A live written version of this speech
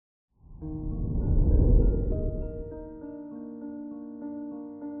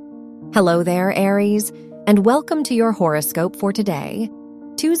Hello there, Aries, and welcome to your horoscope for today,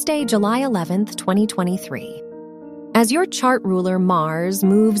 Tuesday, July 11th, 2023. As your chart ruler Mars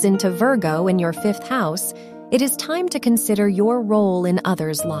moves into Virgo in your 5th house, it is time to consider your role in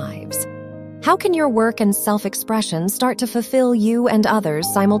others' lives. How can your work and self-expression start to fulfill you and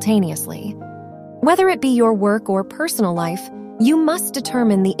others simultaneously? Whether it be your work or personal life, you must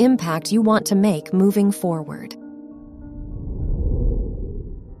determine the impact you want to make moving forward.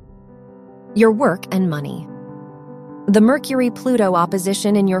 Your work and money. The Mercury-Pluto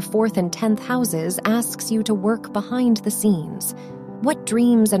opposition in your 4th and 10th houses asks you to work behind the scenes. What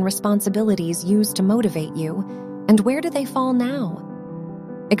dreams and responsibilities used to motivate you, and where do they fall now?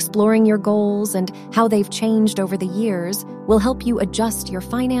 Exploring your goals and how they've changed over the years will help you adjust your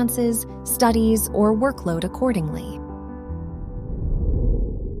finances, studies, or workload accordingly.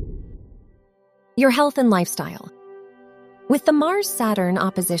 Your health and lifestyle. With the Mars-Saturn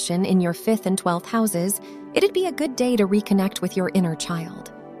opposition in your 5th and 12th houses, it'd be a good day to reconnect with your inner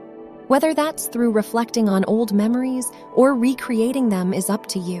child. Whether that's through reflecting on old memories or recreating them is up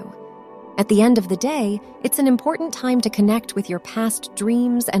to you. At the end of the day, it's an important time to connect with your past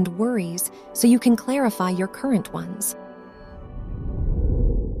dreams and worries so you can clarify your current ones.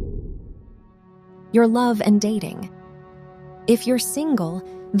 Your love and dating. If you're single,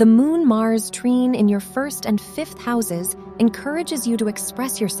 the Moon-Mars trine in your 1st and 5th houses encourages you to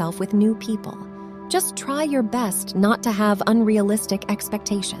express yourself with new people. Just try your best not to have unrealistic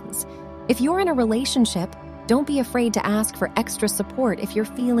expectations. If you're in a relationship, don't be afraid to ask for extra support if you're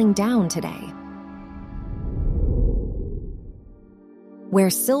feeling down today. Wear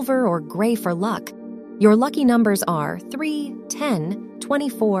silver or gray for luck. Your lucky numbers are 3, 10,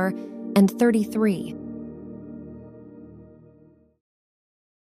 24, and 33.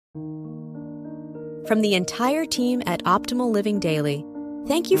 From the entire team at Optimal Living Daily,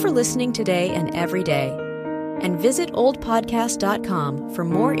 thank you for listening today and every day. And visit oldpodcast.com for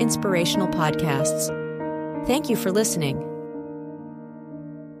more inspirational podcasts. Thank you for listening.